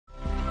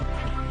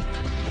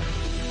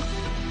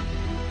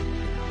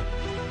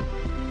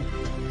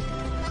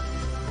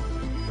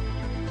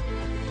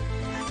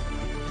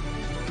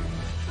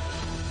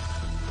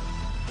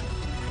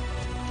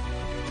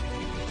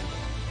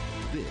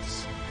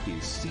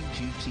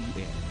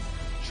CGTN,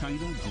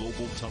 China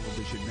Global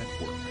Television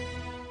Network.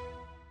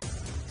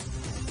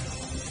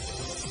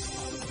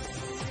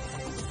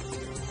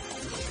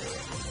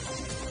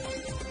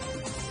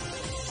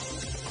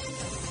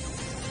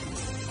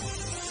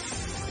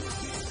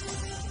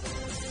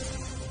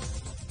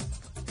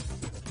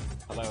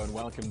 Hello and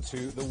welcome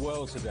to The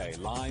World Today,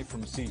 live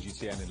from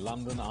CGTN in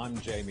London. I'm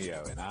Jamie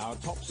Owen. Our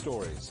top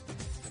stories.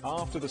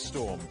 After the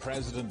storm,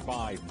 President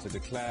Biden to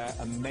declare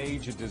a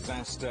major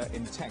disaster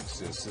in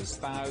Texas as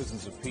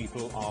thousands of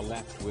people are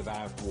left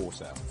without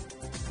water.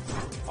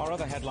 Our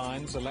other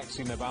headlines,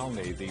 Alexei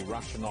Navalny, the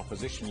Russian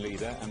opposition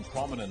leader and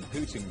prominent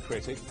Putin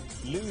critic,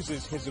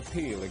 loses his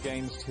appeal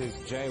against his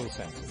jail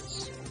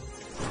sentence.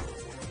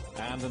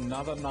 And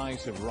another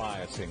night of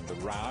rioting. The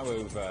row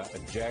over a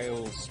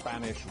jailed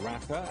Spanish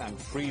rapper and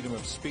freedom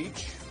of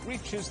speech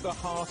reaches the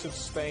heart of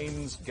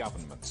Spain's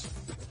government.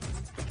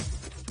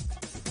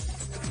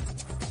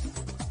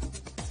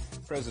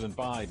 President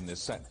Biden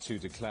is set to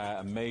declare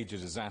a major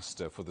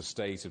disaster for the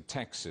state of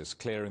Texas,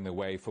 clearing the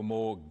way for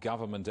more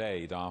government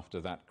aid after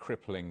that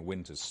crippling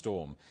winter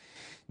storm.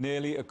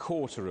 Nearly a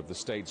quarter of the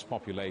state's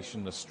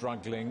population are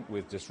struggling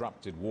with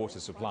disrupted water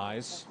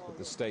supplies, but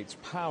the state's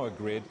power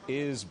grid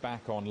is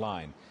back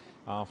online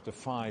after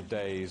 5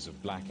 days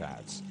of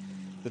blackouts.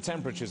 The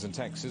temperatures in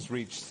Texas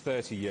reached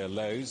 30-year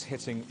lows,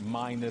 hitting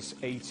minus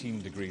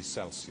 18 degrees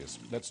Celsius.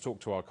 Let's talk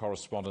to our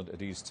correspondent,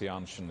 Adiz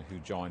Tianshan, who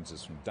joins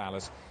us from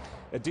Dallas.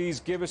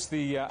 Adiz, give us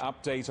the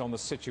update on the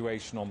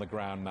situation on the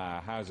ground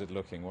now. How's it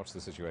looking? What's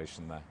the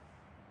situation there?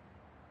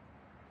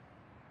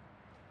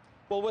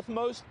 Well, with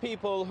most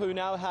people who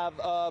now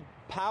have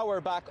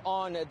power back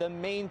on, the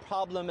main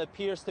problem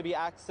appears to be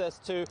access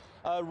to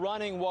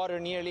running water.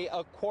 Nearly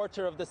a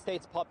quarter of the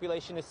state's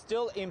population is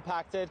still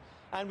impacted.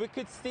 And we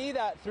could see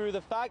that through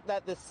the fact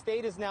that the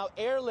state is now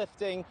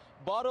airlifting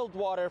bottled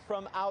water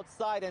from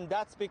outside, and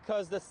that's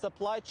because the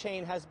supply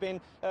chain has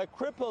been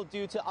crippled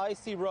due to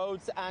icy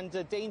roads and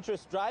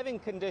dangerous driving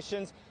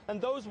conditions.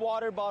 And those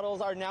water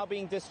bottles are now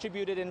being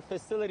distributed in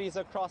facilities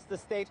across the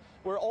state.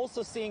 We're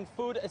also seeing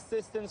food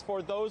assistance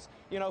for those,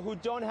 who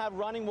don't have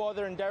running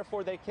water and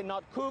therefore they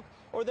cannot cook,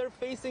 or they're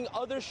facing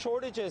other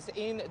shortages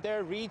in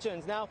their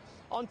regions. Now,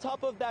 on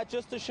top of that,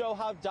 just to show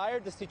how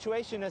dire the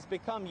situation has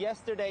become,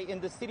 yesterday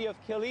in the city of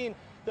Killeen,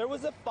 there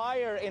was a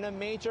fire in a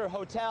major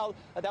hotel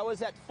that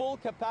was at full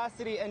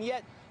capacity, and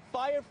yet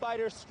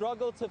firefighters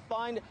struggled to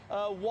find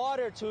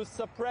water to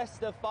suppress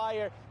the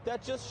fire.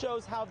 That just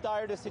shows how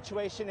dire the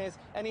situation is.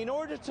 And in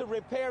order to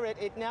repair it,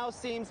 it now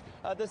seems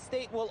the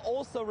state will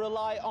also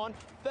rely on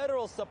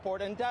federal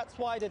support. And that's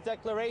why the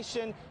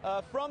declaration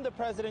from the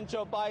President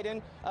Joe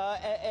Biden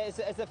as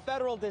a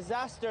federal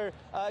disaster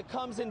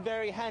comes in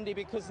very handy,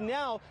 because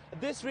now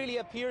this really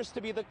appears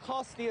to be the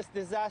costliest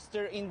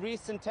disaster in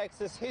recent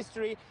Texas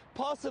history,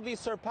 possibly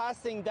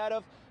surpassing that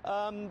of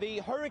the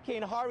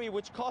Hurricane Harvey,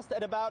 which cost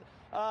at about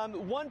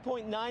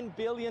 $1.9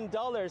 billion.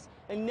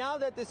 And now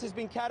that this has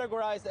been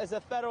categorized as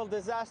a federal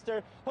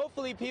disaster,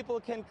 hopefully people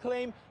can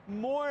claim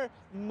more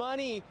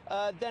money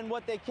than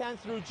what they can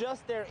through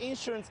just their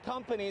insurance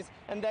companies,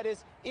 and that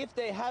is if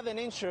they have an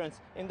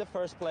insurance in the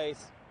first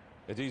place.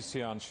 Adiz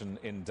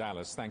Tianshan in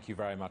Dallas, thank you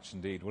very much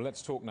indeed. Well,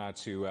 let's talk now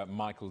to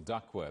Michael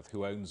Duckworth,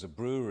 who owns a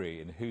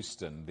brewery in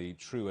Houston, the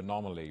True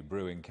Anomaly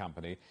Brewing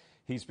Company.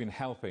 He's been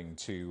helping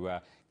to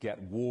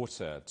get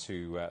water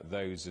to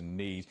those in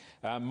need.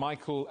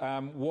 Michael,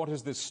 what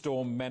has this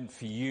storm meant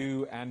for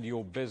you and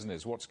your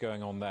business? What's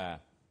going on there?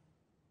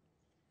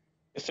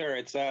 Yes, sir.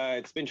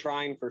 It's been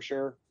trying for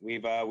sure. We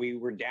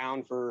were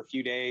down for a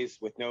few days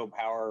with no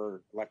power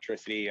or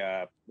electricity.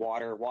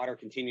 Water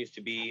continues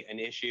to be an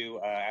issue,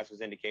 as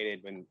was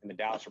indicated in the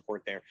Dallas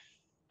report there.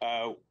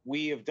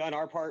 We have done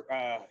our part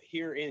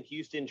here in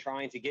Houston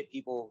trying to get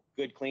people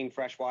good, clean,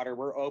 fresh water.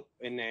 We're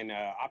open and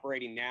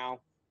operating now.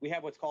 We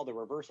have what's called a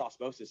reverse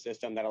osmosis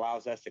system that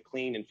allows us to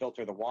clean and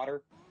filter the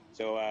water.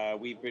 So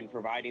we've been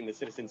providing the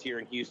citizens here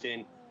in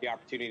Houston the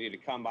opportunity to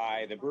come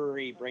by the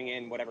brewery, bring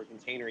in whatever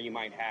container you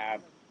might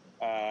have,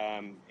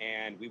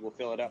 and we will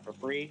fill it up for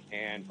free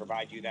and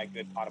provide you that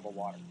good potable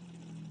water.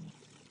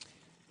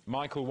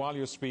 Michael, while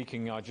you're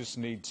speaking, I just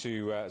need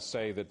to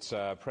say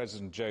that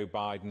President Joe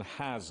Biden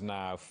has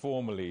now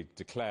formally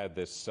declared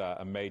this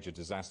a major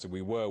disaster.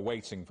 We were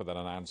waiting for that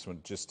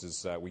announcement just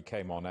as we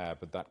came on air,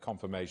 but that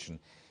confirmation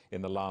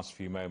in the last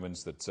few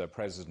moments that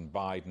President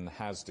Biden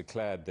has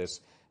declared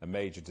this a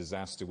major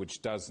disaster,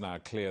 which does now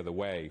clear the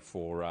way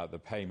for the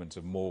payment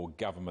of more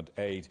government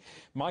aid.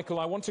 Michael,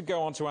 I want to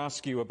go on to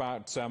ask you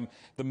about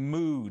the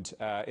mood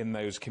in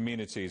those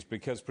communities,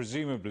 because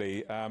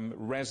presumably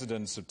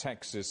residents of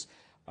Texas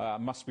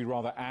must be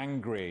rather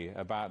angry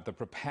about the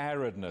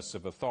preparedness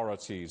of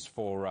authorities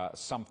for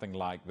something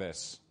like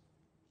this.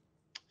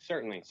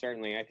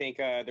 Certainly. I think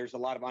there's a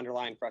lot of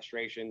underlying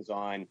frustrations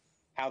on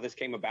how this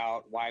came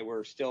about, why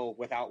we're still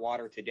without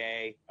water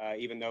today,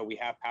 even though we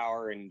have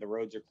power and the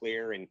roads are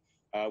clear, and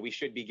we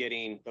should be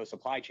getting those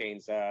supply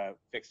chains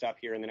fixed up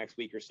here in the next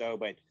week or so.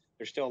 But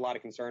there's still a lot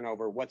of concern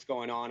over what's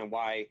going on and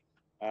why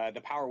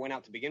the power went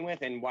out to begin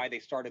with and why they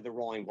started the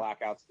rolling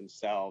blackouts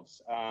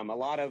themselves. A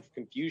lot of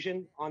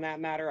confusion on that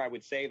matter. I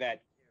would say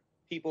that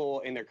people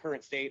in their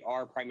current state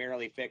are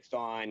primarily fixed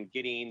on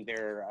getting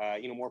their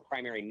more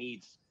primary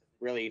needs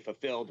really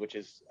fulfilled, which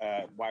is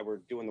why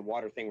we're doing the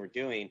water thing we're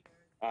doing.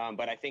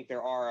 But I think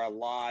there are a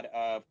lot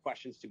of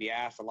questions to be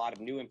asked, a lot of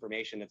new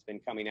information that's been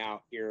coming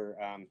out here,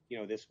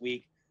 this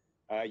week.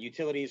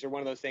 Utilities are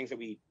one of those things that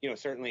we,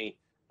 certainly,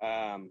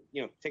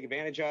 take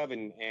advantage of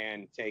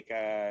and take,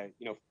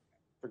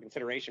 for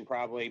consideration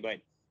probably. But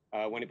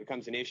when it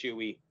becomes an issue,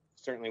 we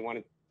certainly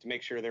wanted to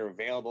make sure they're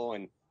available.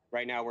 And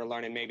right now we're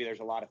learning maybe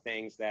there's a lot of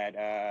things that,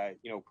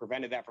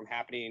 prevented that from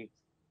happening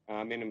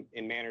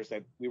in manners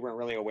that we weren't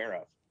really aware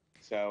of.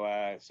 So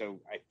I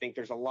think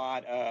there's a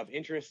lot of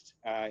interest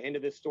into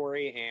this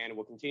story, and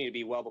will continue to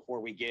be well before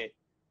we get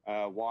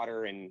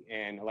water and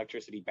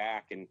electricity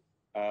back. And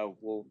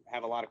we'll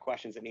have a lot of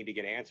questions that need to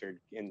get answered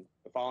in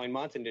the following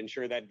months, and to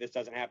ensure that this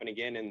doesn't happen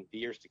again in the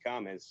years to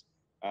come, as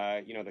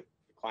the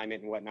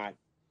climate and whatnot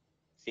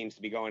seems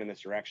to be going in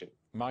this direction.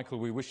 Michael,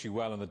 we wish you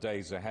well in the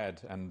days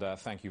ahead, and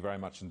thank you very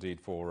much indeed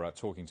for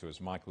talking to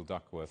us. Michael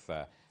Duckworth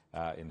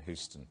in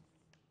Houston.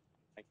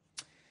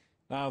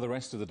 Now, the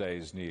rest of the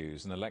day's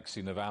news. And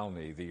Alexei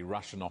Navalny, the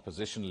Russian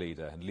opposition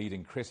leader and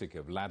leading critic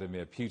of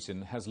Vladimir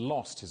Putin, has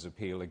lost his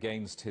appeal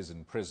against his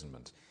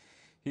imprisonment.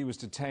 He was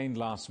detained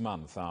last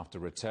month after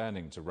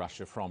returning to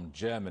Russia from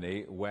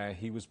Germany, where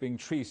he was being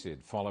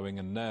treated following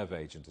a nerve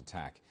agent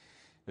attack.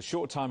 A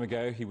short time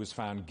ago, he was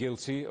found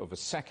guilty of a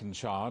second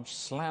charge,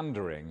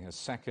 slandering a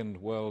Second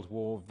World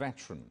War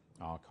veteran.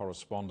 Our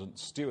correspondent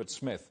Stuart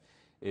Smith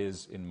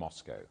is in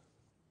Moscow.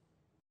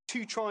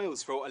 Two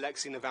trials for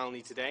Alexei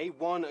Navalny today,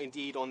 one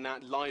indeed on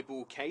that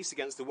libel case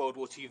against the World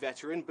War II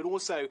veteran, but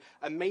also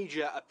a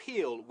major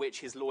appeal which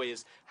his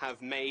lawyers have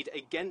made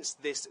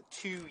against this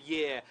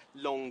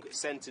 2-year-long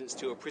sentence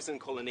to a prison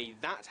colony.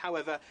 That,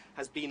 however,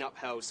 has been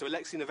upheld. So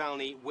Alexei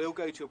Navalny will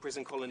go to a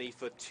prison colony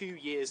for 2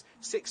 years,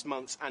 6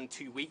 months and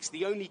 2 weeks.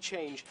 The only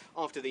change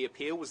after the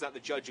appeal was that the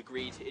judge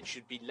agreed it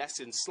should be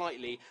lessened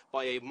slightly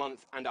by a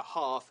month and a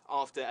half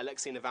after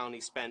Alexei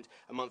Navalny spent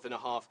a month and a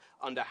half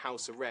under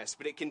house arrest.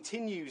 But it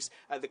continues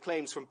the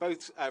claims from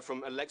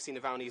from Alexei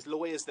Navalny's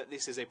lawyers that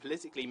this is a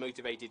politically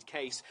motivated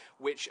case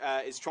which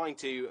is trying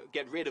to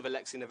get rid of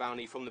Alexei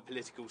Navalny from the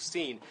political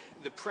scene.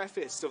 The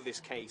preface of this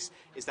case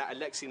is that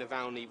Alexei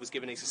Navalny was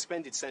given a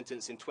suspended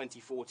sentence in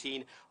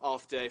 2014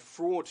 after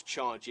fraud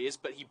charges,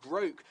 but he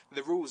broke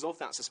the rules of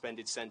that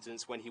suspended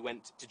sentence when he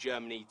went to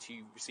Germany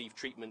to receive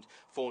treatment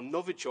for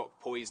Novichok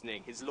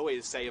poisoning. His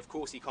lawyers say, of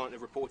course, he can't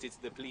have reported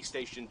to the police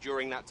station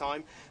during that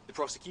time. The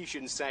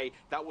prosecution say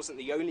that wasn't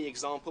the only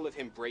example of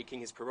him breaking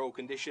his parole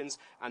conditions,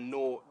 and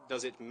nor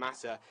does it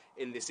matter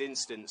in this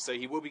instance. So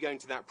he will be going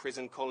to that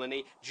prison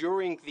colony.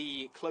 During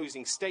the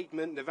closing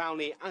statement,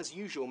 Navalny, as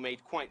usual,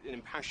 made quite an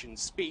impassioned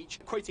speech,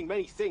 quoting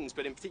many things,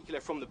 but in particular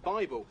from the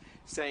Bible,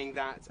 saying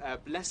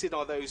that blessed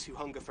are those who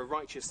hunger for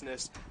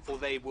righteousness, for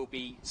they will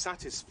be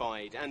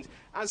satisfied. And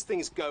as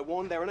things go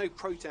on, there are no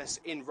protests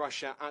in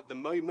Russia at the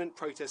moment.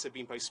 Protests have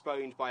been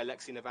postponed by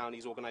Alexei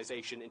Navalny's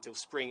organisation until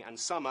spring and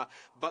summer,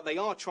 but they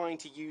are trying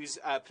to use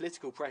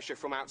political pressure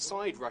from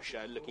outside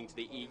Russia, looking to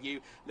the EU,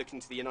 looking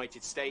to the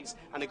United States,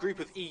 and a group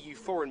of EU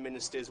foreign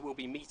ministers will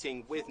be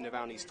meeting with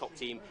Navalny's top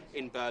team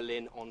in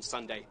Berlin on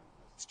Sunday.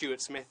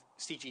 Stuart Smith,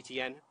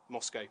 CGTN,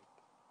 Moscow.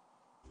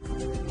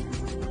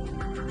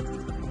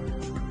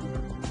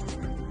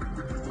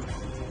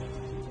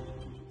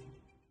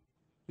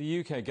 The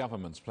UK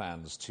government's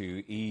plans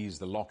to ease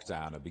the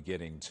lockdown are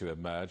beginning to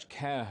emerge.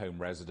 Care home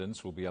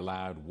residents will be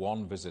allowed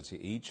one visitor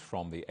each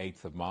from the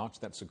 8th of March.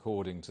 That's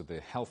according to the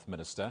Health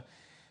Minister.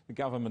 The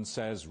government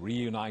says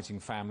reuniting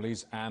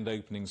families and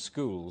opening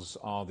schools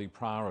are the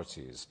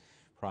priorities.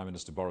 Prime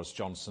Minister Boris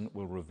Johnson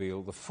will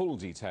reveal the full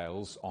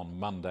details on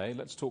Monday.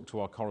 Let's talk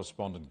to our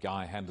correspondent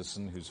Guy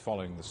Henderson, who's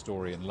following the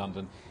story in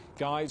London.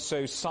 Guy,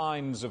 so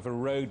signs of a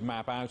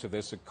roadmap out of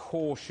this, a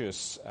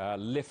cautious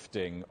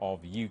lifting of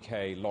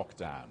UK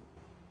lockdown.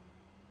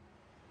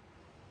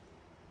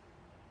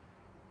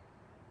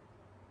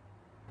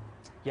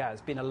 Yeah,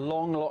 it's been a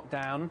long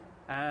lockdown,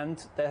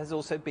 and there has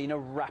also been a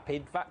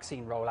rapid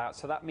vaccine rollout.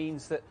 So that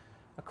means that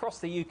across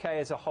the UK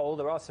as a whole,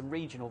 there are some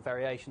regional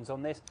variations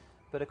on this,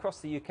 but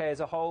across the UK as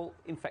a whole,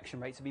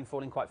 infection rates have been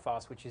falling quite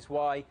fast, which is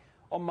why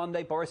on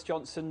Monday, Boris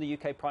Johnson, the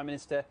UK Prime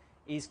Minister,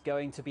 is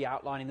going to be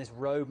outlining this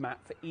roadmap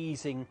for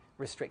easing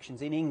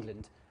restrictions in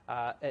England,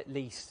 at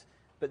least.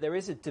 But there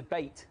is a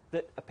debate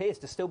that appears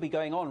to still be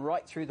going on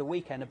right through the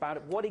weekend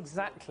about what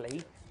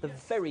exactly the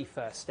very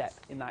first step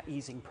in that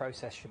easing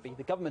process should be.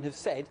 The government have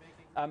said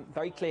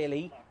very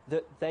clearly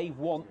that they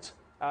want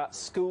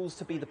schools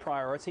to be the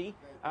priority,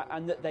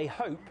 and that they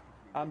hope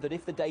that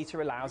if the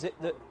data allows it,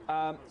 that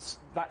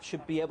that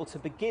should be able to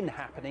begin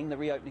happening, the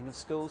reopening of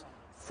schools,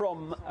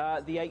 from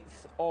the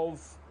 8th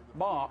of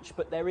March.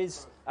 But there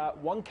is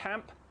one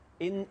camp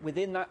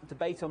within that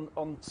debate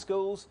on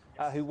schools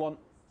who want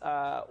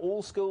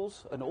all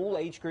schools and all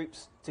age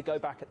groups to go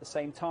back at the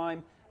same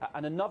time,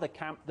 and another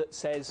camp that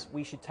says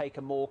we should take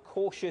a more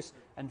cautious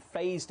and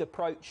phased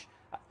approach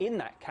In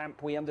that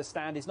camp, we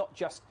understand, is not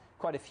just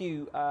quite a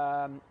few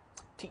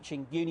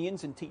teaching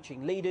unions and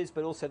teaching leaders,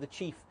 but also the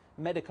chief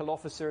medical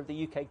officer of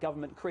the UK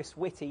government, Chris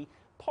Whitty,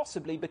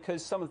 possibly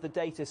because some of the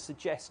data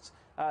suggests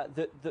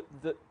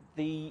that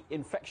the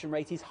infection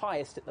rate is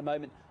highest at the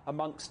moment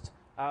amongst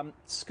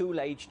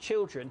school-age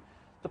children.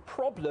 The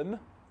problem,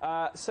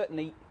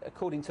 certainly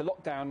according to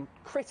lockdown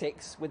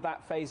critics with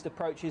that phased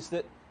approach, is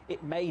that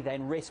it may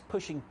then risk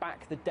pushing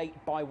back the date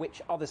by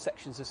which other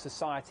sections of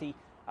society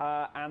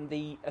and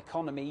the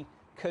economy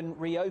can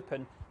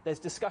reopen. There's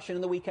discussion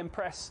in the weekend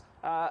press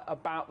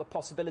about the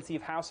possibility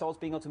of households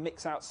being able to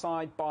mix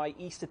outside by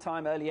Easter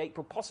time, early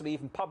April, possibly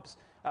even pubs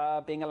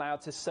being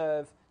allowed to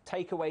serve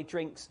takeaway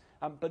drinks.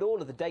 But all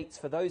of the dates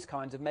for those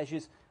kinds of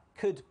measures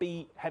could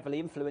be heavily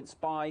influenced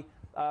by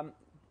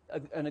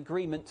an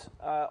agreement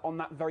on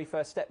that very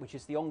first step, which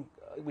is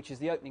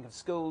the opening of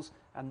schools,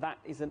 and that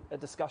is a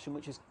discussion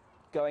which is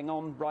going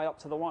on right up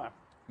to the wire.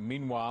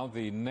 Meanwhile,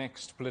 the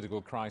next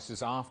political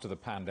crisis after the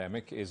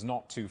pandemic is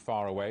not too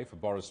far away for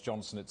Boris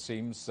Johnson, it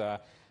seems.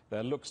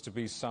 There looks to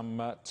be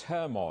some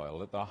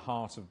turmoil at the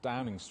heart of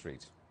Downing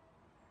Street.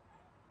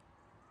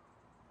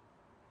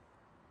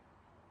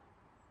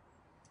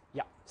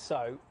 Yeah,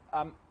 so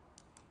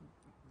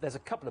there's a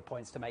couple of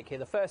points to make here.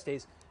 The first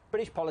is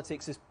British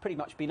politics has pretty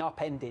much been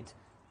upended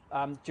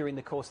during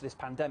the course of this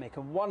pandemic,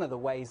 and one of the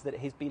ways that it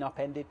has been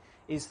upended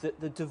is that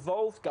the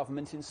devolved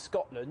government in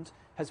Scotland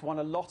has won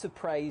a lot of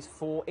praise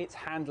for its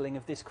handling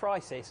of this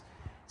crisis.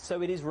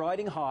 So it is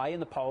riding high in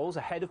the polls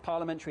ahead of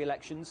parliamentary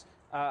elections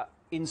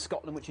in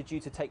Scotland, which are due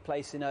to take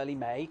place in early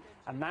May,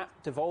 and that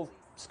devolved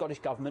Scottish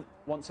government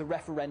wants a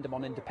referendum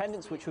on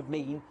independence, which would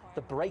mean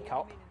the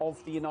breakup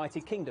of the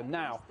United Kingdom.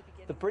 Now,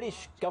 the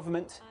British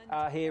government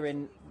here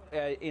in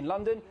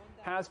London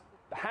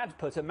had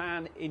put a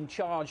man in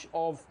charge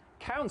of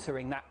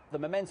countering the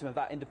momentum of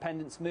that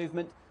independence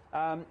movement,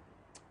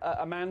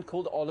 a man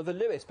called Oliver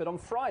Lewis. But on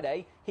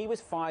Friday, he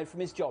was fired from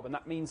his job, and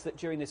that means that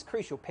during this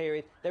crucial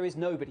period, there is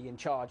nobody in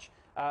charge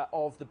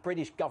of the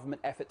British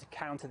government effort to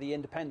counter the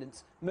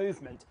independence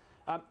movement.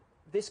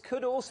 This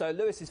could also,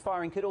 Lewis's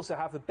firing could also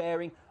have a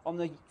bearing on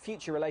the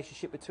future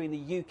relationship between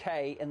the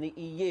UK and the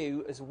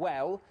EU as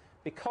well,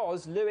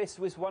 because Lewis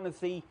was one of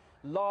the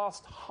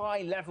last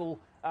high-level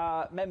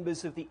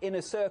members of the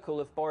inner circle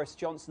of Boris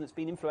Johnson that's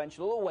been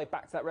influential all the way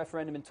back to that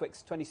referendum in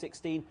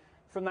 2016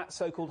 from that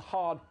so-called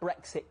hard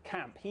Brexit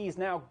camp. He's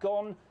now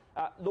gone.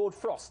 Lord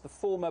Frost, the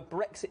former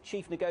Brexit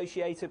chief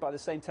negotiator, by the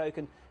same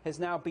token, has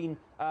now been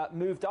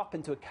moved up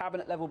into a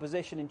cabinet-level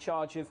position in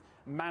charge of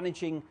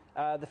managing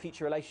the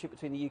future relationship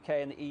between the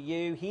UK and the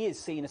EU. He is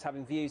seen as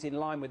having views in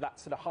line with that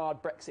sort of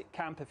hard Brexit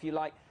camp, if you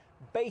like.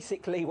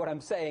 Basically, what I'm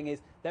saying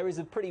is there is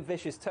a pretty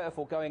vicious turf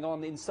war going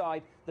on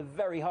inside the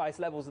very highest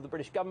levels of the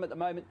British government at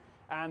the moment,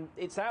 and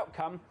its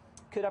outcome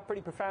could have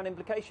pretty profound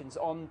implications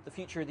on the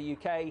future of the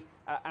UK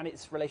and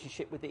its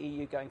relationship with the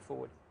EU going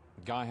forward.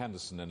 Guy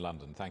Henderson in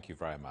London, thank you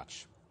very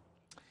much.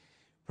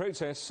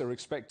 Protests are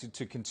expected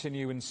to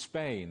continue in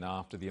Spain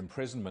after the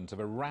imprisonment of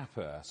a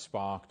rapper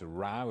sparked a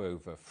row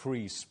over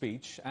free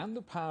speech and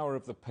the power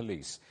of the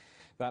police.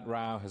 That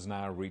row has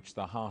now reached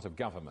the heart of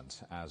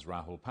government, as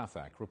Rahul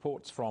Pathak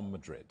reports from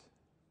Madrid.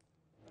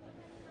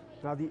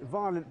 Now, the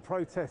violent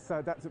protests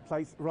that took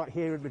place right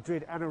here in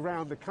Madrid and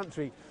around the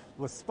country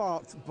was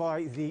sparked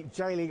by the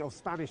jailing of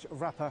Spanish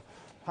rapper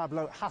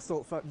Pablo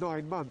Hasél for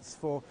 9 months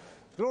for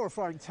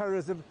glorifying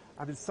terrorism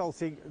and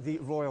insulting the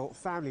royal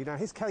family. Now,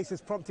 his case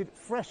has prompted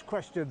fresh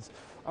questions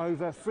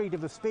over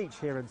freedom of speech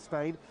here in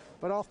Spain.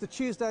 But after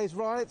Tuesday's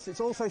riots,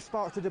 it's also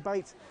sparked a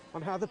debate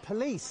on how the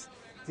police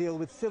deal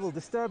with civil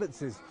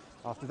disturbances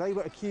after they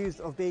were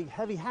accused of being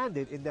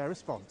heavy-handed in their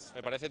response.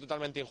 Me parece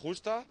totalmente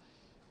injusta.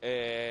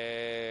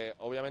 I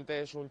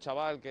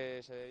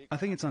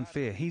think it's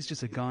unfair. He's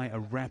just a guy, a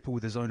rapper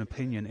with his own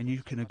opinion, and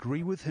you can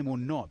agree with him or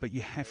not, but you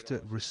have to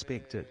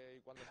respect it.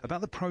 About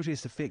the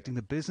protest affecting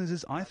the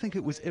businesses, I think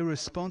it was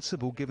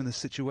irresponsible given the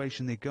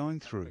situation they're going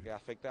through.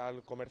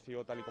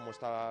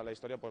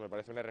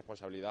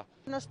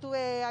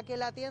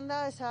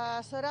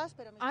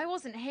 I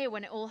wasn't here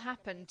when it all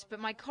happened,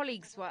 but my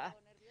colleagues were.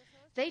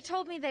 They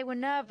told me they were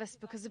nervous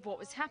because of what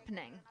was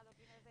happening.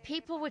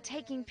 People were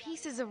taking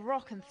pieces of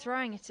rock and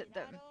throwing it at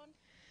them.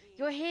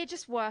 You're here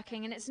just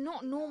working, and it's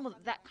not normal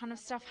that that kind of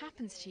stuff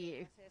happens to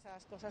you. Now,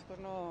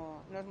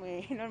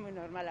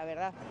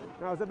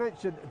 as I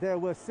mentioned, there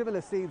were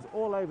similar scenes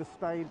all over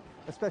Spain,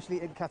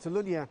 especially in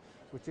Catalonia,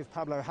 which is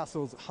Pablo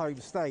Hasél's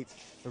home state.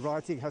 The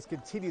rioting has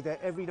continued there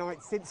every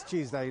night since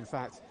Tuesday, in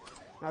fact.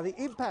 Now, the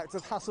impact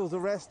of Hasél's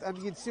arrest and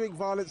the ensuing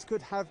violence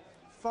could have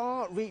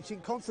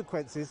far-reaching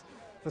consequences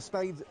for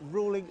Spain's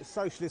ruling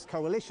socialist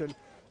coalition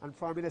and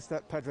Prime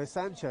Minister Pedro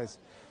Sánchez.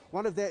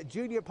 One of their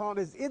junior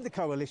partners in the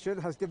coalition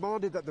has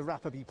demanded that the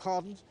rapper be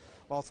pardoned,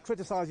 whilst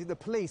criticising the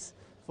police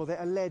for their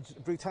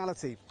alleged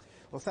brutality.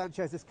 Well,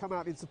 Sánchez has come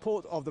out in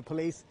support of the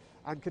police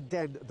and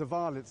condemned the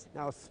violence.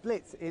 Now, a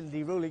split in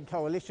the ruling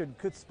coalition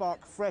could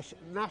spark fresh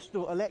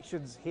national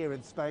elections here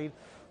in Spain,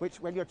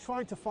 which, when you're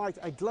trying to fight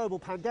a global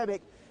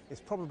pandemic, is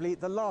probably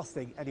the last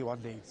thing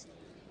anyone needs.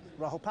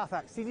 Rahul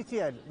Pathak,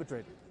 CGTN,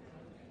 Madrid.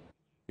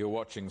 You're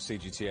watching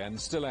CGTN.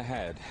 Still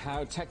ahead,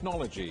 how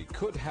technology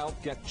could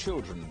help get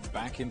children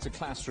back into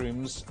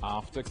classrooms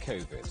after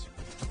COVID.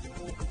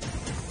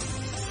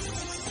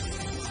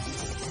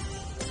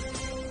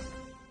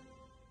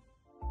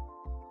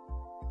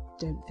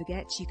 Don't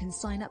forget you can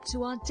sign up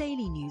to our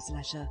daily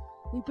newsletter.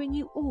 We bring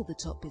you all the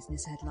top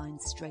business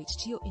headlines straight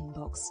to your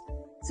inbox.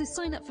 So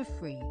sign up for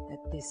free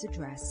at this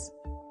address.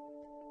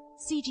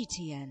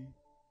 CGTN.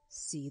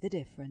 See the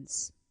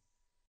difference.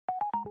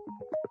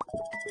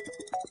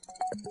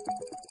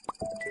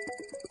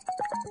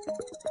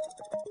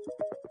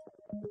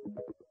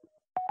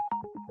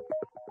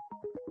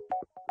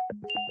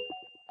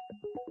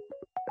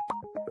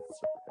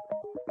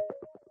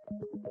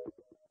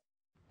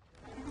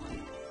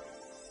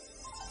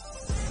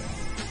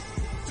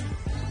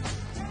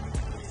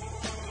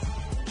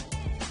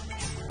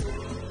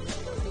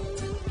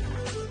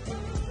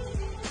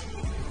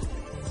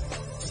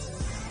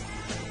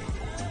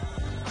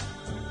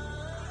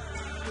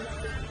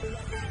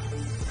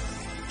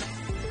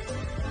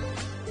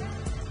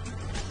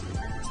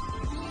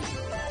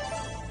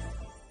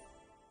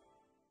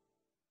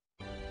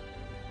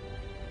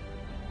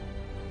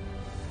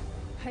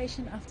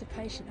 Patient after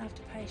patient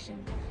after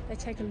patient. They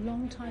take a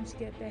long time to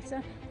get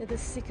better. They're the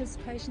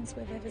sickest patients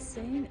we've ever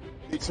seen.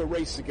 It's a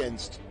race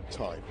against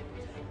time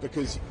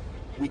because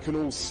we can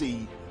all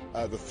see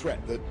the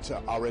threat that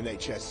our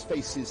NHS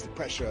faces, the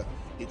pressure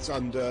it's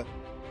under.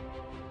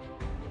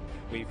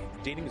 We're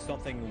dealing with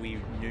something we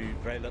knew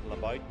very little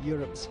about.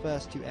 Europe's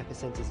first two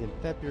epicentres in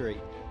February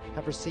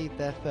have received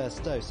their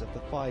first dose of the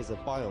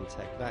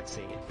Pfizer-BioNTech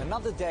vaccine.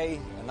 Another day,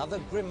 another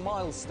grim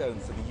milestone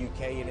for the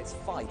UK in its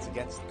fight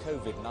against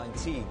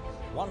COVID-19.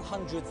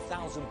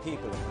 100,000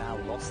 people have now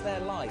lost their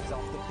lives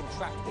after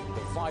contracting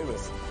the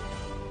virus.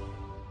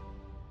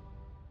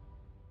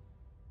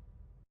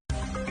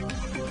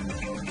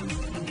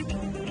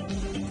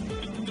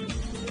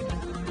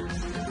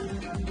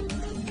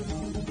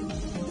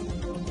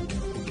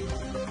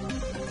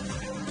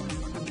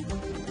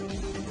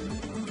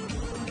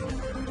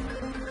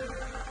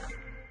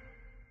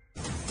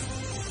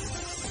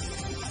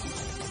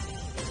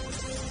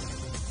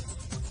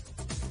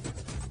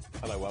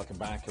 Hello, welcome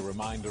back. A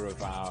reminder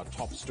of our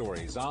top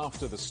stories.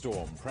 After the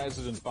storm,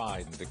 President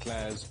Biden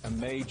declares a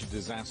major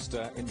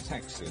disaster in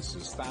Texas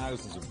as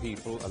thousands of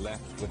people are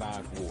left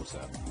without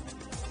water.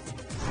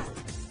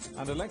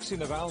 And Alexei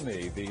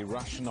Navalny, the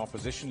Russian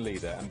opposition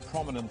leader and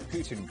prominent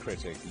Putin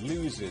critic,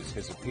 loses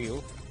his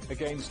appeal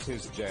against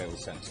his jail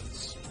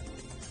sentence.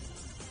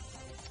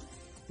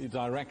 The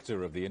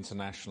director of the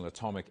International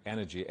Atomic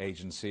Energy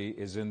Agency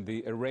is in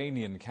the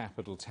Iranian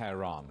capital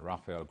Tehran.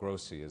 Rafael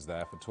Grossi is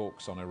there for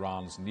talks on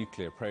Iran's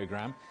nuclear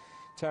program.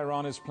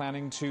 Tehran is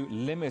planning to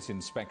limit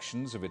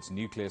inspections of its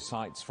nuclear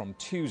sites from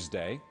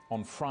Tuesday.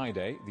 On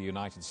Friday, the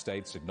United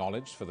States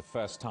acknowledged for the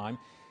first time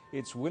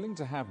it's willing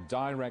to have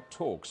direct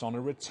talks on a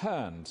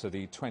return to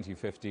the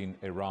 2015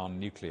 Iran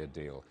nuclear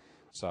deal.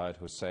 Syed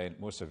Hossein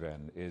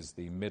Mousavian is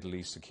the Middle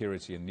East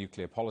Security and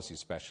Nuclear Policy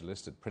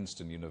Specialist at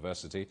Princeton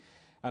University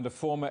and a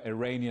former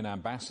Iranian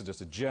ambassador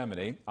to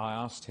Germany. I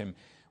asked him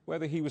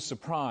whether he was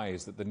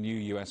surprised that the new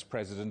US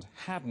president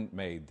hadn't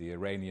made the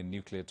Iranian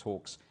nuclear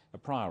talks a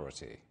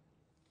priority.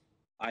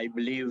 I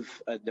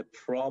believe the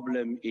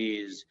problem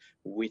is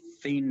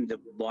within the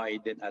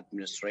Biden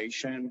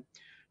administration.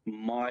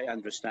 My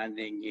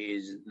understanding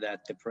is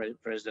that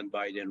President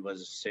Biden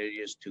was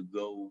serious to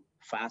go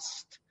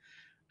fast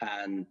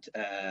and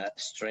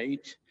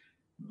straight.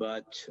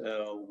 But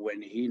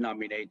when he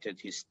nominated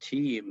his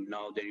team,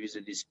 now there is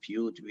a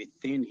dispute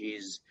within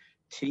his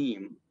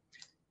team.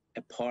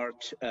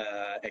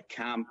 A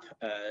camp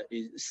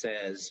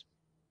says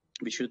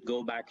we should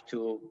go back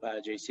to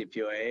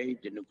JCPOA,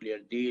 the nuclear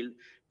deal,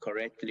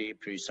 correctly,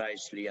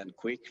 precisely, and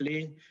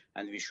quickly,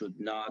 and we should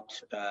not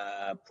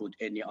put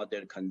any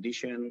other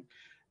condition.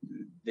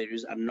 There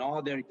is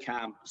another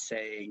camp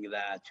saying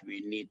that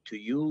we need to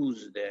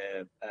use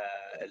the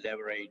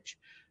leverage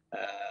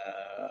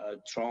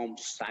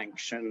Trump's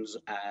sanctions,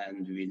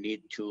 and we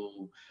need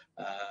to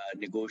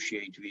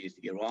negotiate with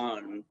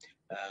Iran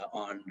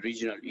on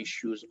regional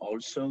issues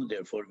also.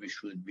 Therefore, we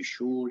should be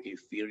sure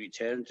if we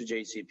return to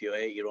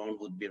JCPOA, Iran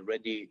would be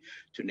ready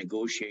to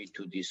negotiate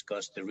to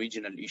discuss the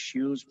regional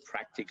issues.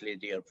 Practically,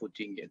 they are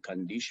putting a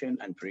condition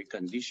and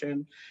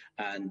precondition,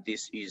 and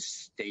this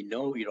is, they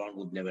know Iran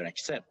would never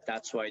accept.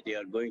 That's why they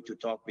are going to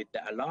talk with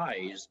the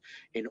allies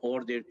in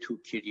order to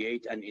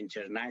create an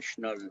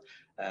international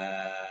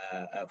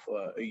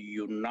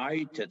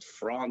united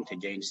front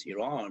against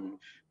Iran,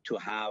 to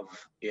have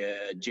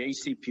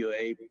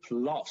JCPOA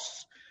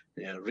plus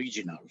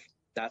regional.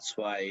 That's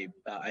why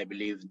I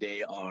believe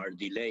they are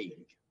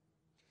delaying.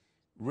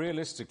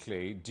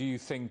 Realistically, do you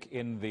think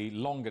in the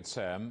longer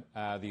term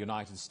the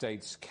United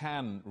States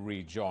can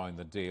rejoin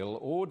the deal,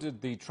 or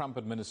did the Trump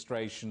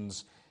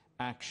administration's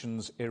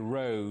actions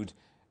erode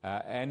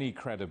any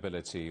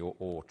credibility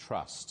or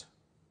trust?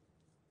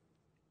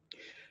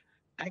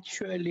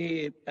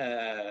 Actually,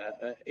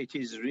 it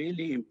is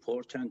really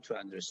important to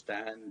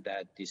understand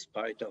that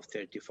despite of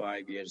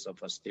 35 years of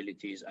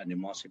hostilities,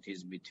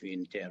 animosities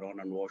between Tehran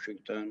and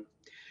Washington,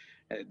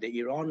 the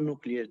Iran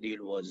nuclear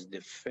deal was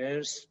the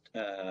first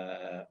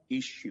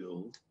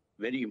issue,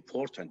 very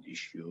important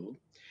issue,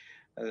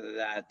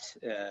 that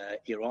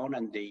Iran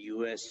and the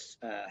U.S.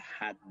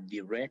 had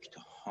direct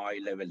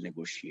high-level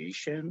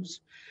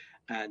negotiations,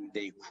 and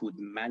they could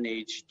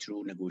manage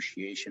through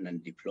negotiation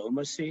and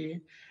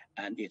diplomacy.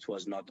 And it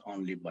was not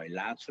only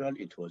bilateral,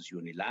 it was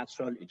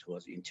unilateral, it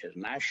was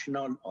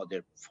international.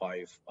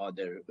 Five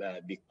other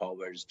big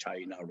powers,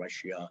 China,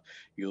 Russia,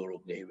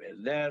 Europe, they were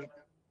there.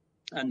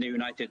 And the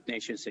United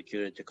Nations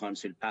Security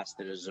Council passed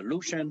the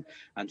resolution,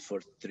 and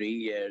for 3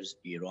 years,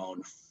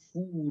 Iran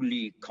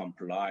fully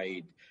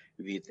complied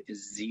with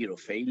zero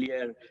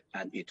failure,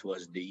 and it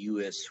was the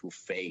U.S. who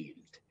failed.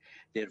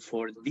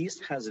 Therefore, this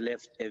has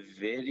left a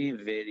very,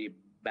 very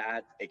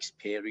bad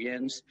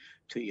experience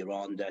to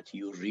Iran that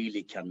you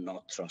really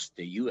cannot trust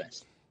the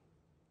U.S.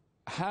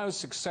 How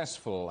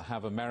successful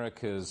have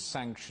America's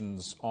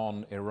sanctions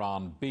on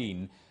Iran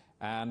been,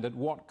 and at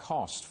what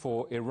cost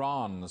for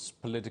Iran's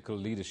political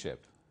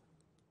leadership?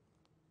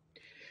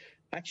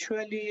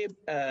 Actually,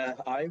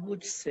 I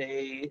would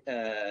say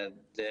the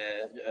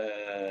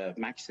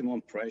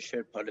maximum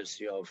pressure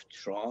policy of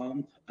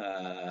Trump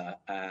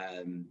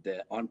and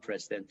the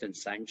unprecedented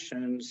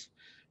sanctions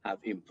have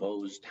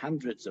imposed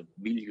hundreds of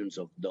billions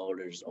of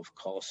dollars of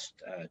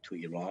cost to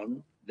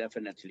Iran.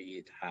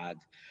 Definitely, it had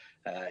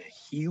a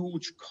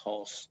huge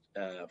cost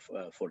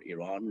for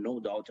Iran,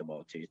 no doubt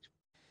about it.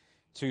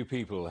 2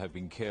 people have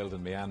been killed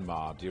in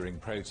Myanmar during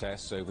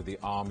protests over the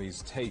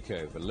army's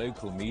takeover.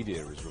 Local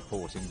media is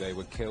reporting they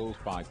were killed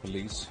by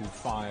police who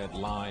fired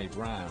live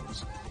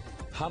rounds.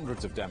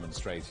 Hundreds of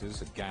demonstrators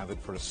had gathered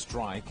for a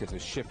strike at a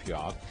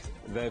shipyard.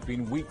 There have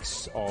been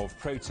weeks of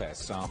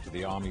protests after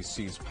the army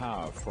seized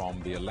power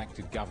from the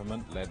elected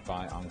government led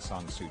by Aung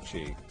San Suu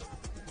Kyi.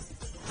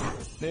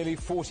 Nearly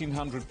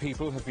 1,400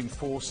 people have been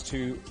forced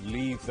to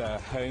leave their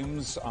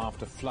homes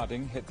after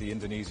flooding hit the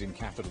Indonesian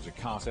capital,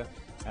 Jakarta,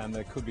 and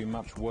there could be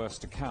much worse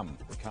to come.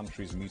 The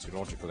country's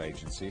meteorological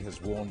agency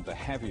has warned the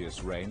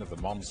heaviest rain of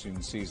the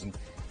monsoon season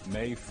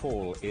may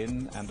fall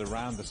in and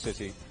around the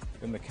city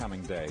in the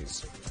coming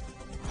days.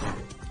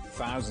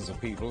 Thousands of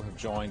people have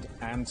joined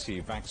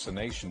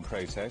anti-vaccination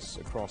protests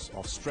across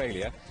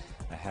Australia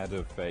ahead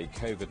of a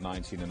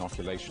COVID-19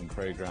 inoculation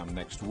program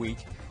next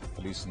week.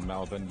 Police in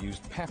Melbourne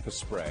used pepper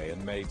spray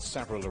and made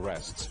several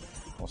arrests.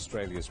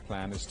 Australia's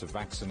plan is to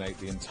vaccinate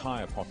the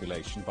entire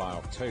population by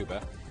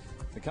October.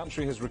 The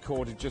country has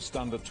recorded just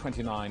under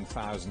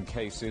 29,000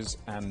 cases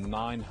and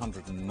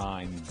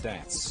 909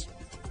 deaths.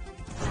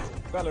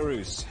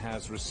 Belarus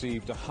has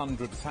received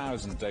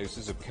 100,000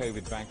 doses of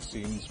COVID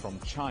vaccines from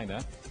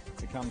China.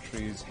 The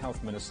country's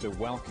health minister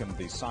welcomed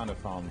the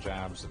Sinopharm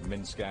jabs at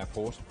Minsk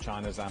airport.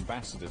 China's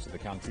ambassador to the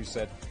country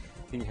said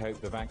he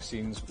hoped the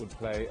vaccines would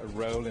play a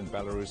role in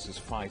Belarus's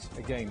fight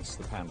against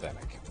the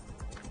pandemic.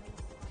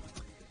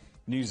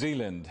 New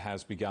Zealand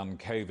has begun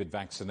COVID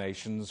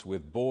vaccinations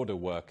with border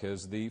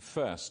workers, the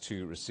first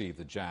to receive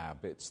the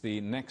jab. It's the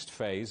next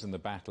phase in the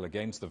battle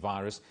against the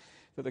virus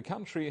that the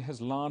country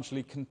has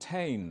largely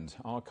contained.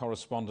 Our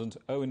correspondent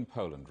Owen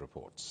Poland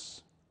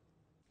reports.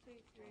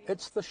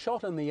 It's the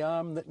shot in the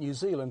arm that New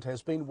Zealand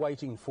has been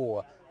waiting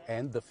for,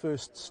 and the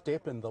first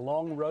step in the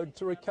long road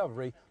to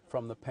recovery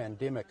from the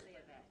pandemic.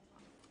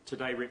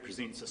 Today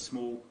represents a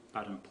small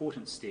but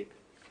important step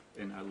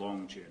in a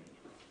long journey.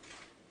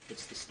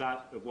 It's the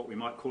start of what we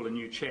might call a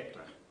new chapter,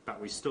 but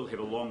we still have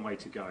a long way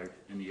to go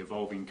in the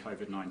evolving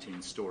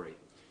COVID-19 story.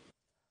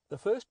 The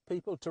first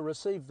people to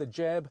receive the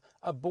jab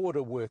are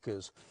border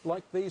workers,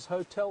 like these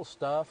hotel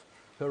staff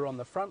who are on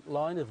the front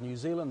line of New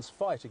Zealand's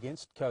fight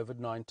against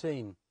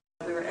COVID-19.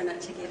 We were in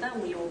it together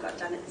and we all got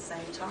done at the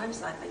same time,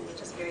 so I think we're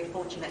just very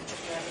fortunate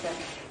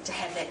to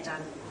have that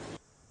done.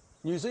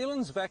 New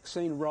Zealand's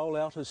vaccine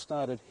rollout has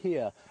started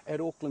here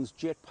at Auckland's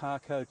Jet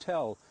Park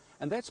Hotel,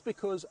 and that's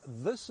because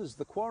this is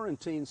the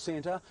quarantine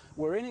centre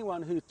where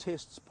anyone who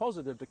tests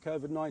positive to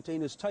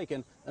COVID-19 is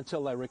taken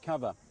until they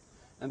recover.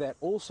 And that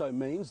also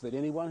means that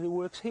anyone who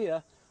works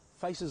here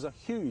faces a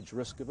huge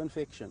risk of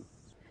infection.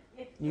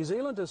 New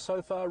Zealand has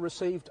so far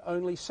received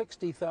only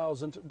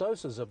 60,000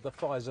 doses of the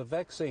Pfizer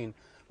vaccine,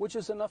 which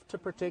is enough to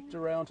protect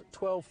around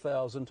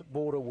 12,000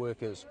 border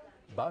workers.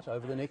 But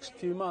over the next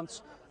few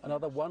months,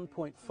 another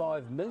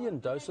 1.5 million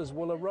doses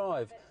will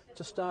arrive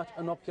to start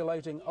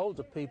inoculating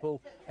older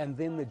people and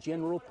then the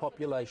general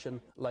population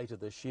later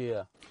this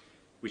year.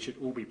 We should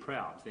all be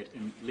proud that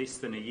in less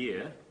than a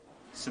year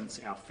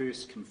since our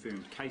first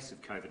confirmed case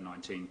of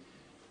COVID-19,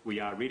 we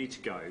are ready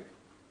to go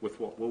with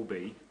what will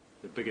be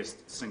the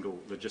biggest single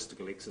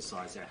logistical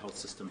exercise our health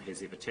system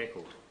has ever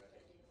tackled.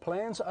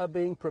 Plans are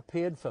being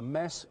prepared for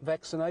mass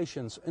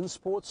vaccinations in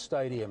sports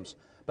stadiums,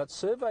 but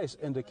surveys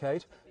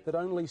indicate that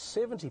only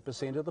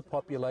 70% of the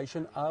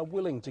population are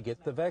willing to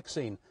get the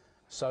vaccine.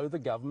 So the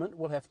government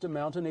will have to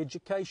mount an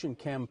education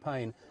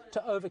campaign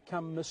to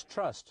overcome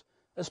mistrust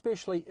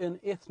especially in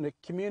ethnic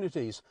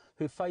communities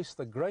who face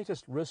the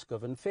greatest risk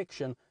of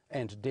infection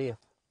and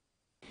death.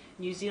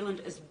 New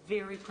Zealand is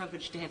very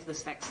privileged to have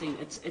this vaccine.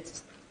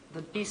 It's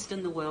the best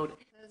in the world.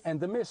 And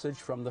the message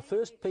from the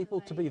first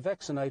people to be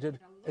vaccinated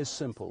is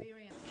simple.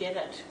 Get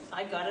it.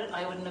 I got it.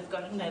 I wouldn't have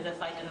gotten it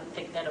if I didn't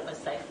think that it was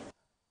safe.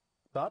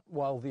 But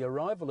while the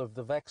arrival of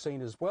the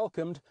vaccine is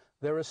welcomed,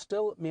 there are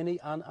still many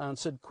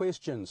unanswered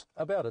questions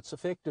about its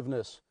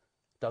effectiveness.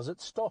 Does it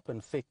stop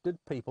infected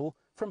people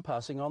from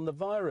passing on the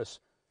virus?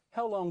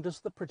 How long does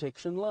the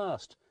protection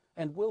last?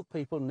 And will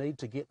people need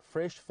to get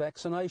fresh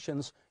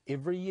vaccinations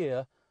every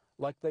year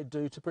like they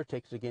do to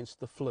protect against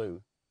the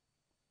flu?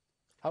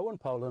 Owen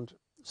Poland,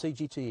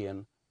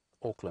 CGTN,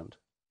 Auckland.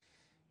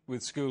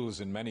 With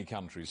schools in many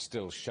countries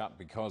still shut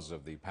because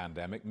of the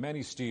pandemic,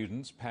 many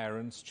students,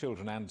 parents,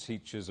 children and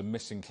teachers are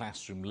missing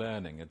classroom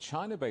learning. A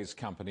China-based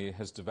company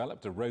has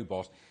developed a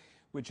robot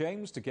which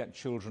aims to get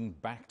children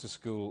back to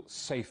school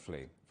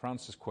safely.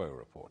 Francis Kuo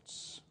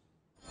reports.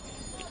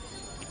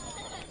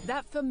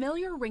 That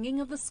familiar ringing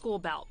of the school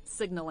bell,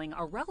 signaling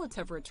a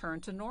relative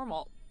return to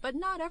normal, but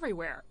not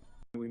everywhere.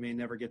 We may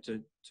never get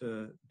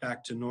to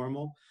back to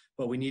normal,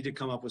 but we need to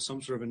come up with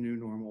some sort of a new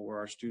normal where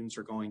our students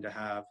are going to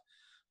have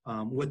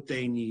what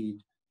they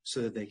need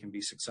so that they can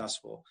be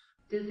successful.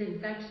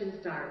 Disinfection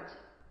start.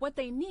 What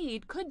they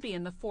need could be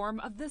in the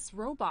form of this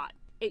robot.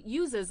 It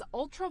uses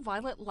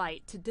ultraviolet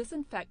light to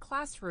disinfect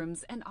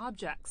classrooms and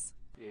objects.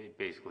 It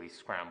basically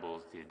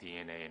scrambles the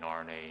DNA and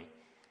RNA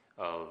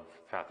of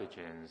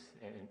pathogens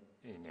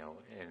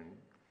and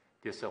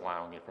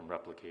disallowing it from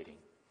replicating.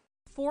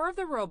 4 of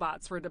the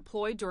robots were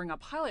deployed during a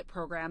pilot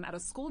program at a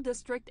school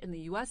district in the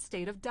U.S.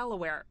 state of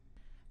Delaware.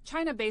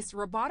 China-based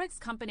robotics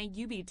company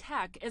UB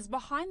Tech is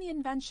behind the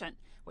invention,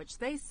 which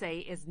they say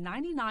is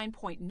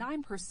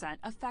 99.9%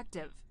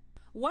 effective.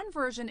 One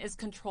version is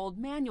controlled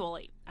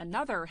manually.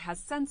 Another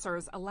has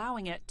sensors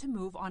allowing it to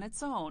move on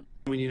its own.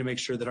 We need to make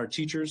sure that our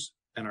teachers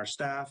and our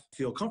staff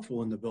feel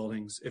comfortable in the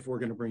buildings if we're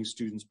going to bring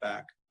students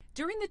back.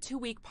 During the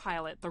 2-week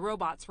pilot, the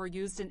robots were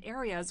used in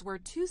areas where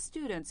 2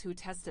 students who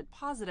tested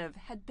positive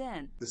had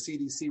been. The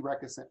CDC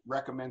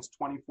recommends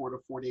 24 to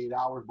 48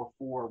 hours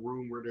before a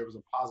room where there was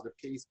a positive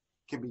case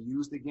can be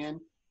used again.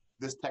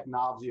 This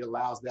technology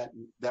allows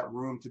that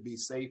room to be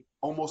safe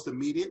almost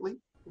immediately.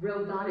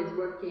 Robot is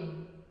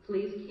working.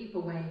 Please keep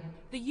away.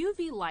 The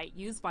UV light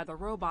used by the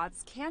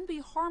robots can be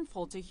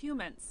harmful to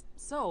humans,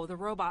 so the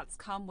robots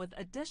come with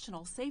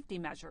additional safety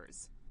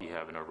measures. We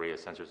have an array of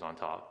sensors on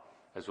top,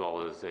 as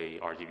well as a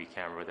RGB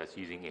camera that's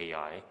using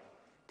AI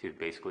to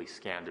basically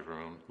scan the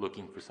room,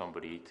 looking for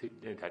somebody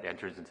that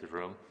enters into the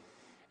room.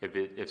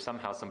 If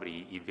somehow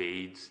somebody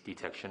evades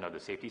detection of the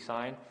safety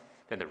sign,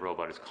 then the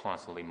robot is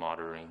constantly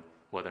monitoring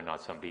whether or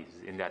not somebody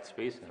is in that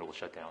space, and it will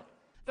shut down.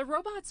 The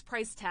robot's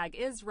price tag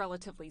is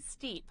relatively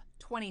steep,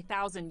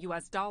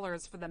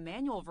 $20,000 for the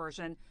manual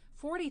version,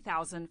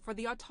 $40,000 for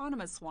the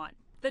autonomous one.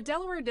 The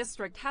Delaware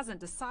district hasn't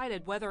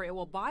decided whether it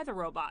will buy the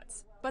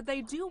robots, but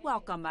they do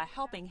welcome a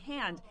helping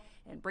hand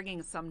in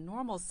bringing some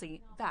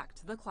normalcy back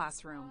to the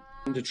classroom.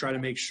 To try to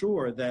make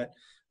sure that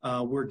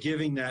we're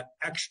giving that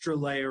extra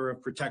layer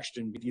of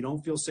protection. If you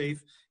don't feel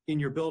safe in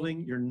your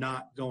building, you're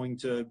not going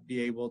to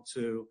be able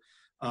to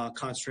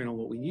concentrate on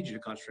what we need you to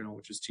concentrate on,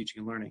 which is teaching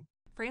and learning.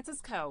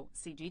 Francis Kuo,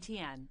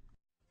 CGTN.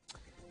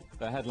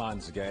 The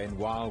headlines again.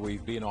 While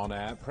we've been on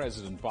air,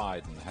 President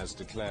Biden has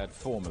declared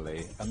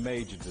formally a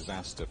major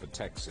disaster for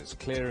Texas,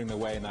 clearing the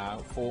way now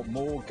for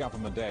more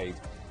government aid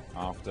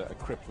after a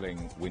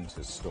crippling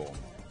winter storm.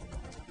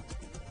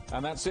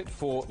 And that's it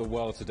for The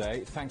World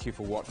Today. Thank you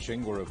for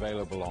watching. We're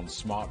available on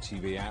smart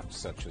TV apps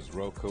such as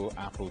Roku,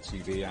 Apple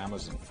TV,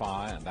 Amazon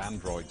Fire and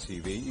Android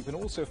TV. You can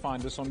also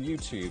find us on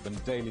YouTube and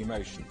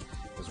Dailymotion,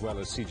 as well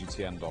as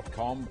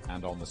CGTN.com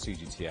and on the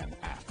CGTN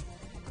app.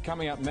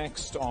 Coming up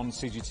next on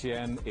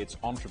CGTN, it's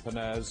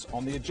Entrepreneurs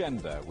on the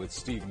Agenda with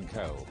Stephen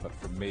Cole. But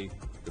from me,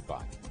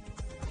 goodbye.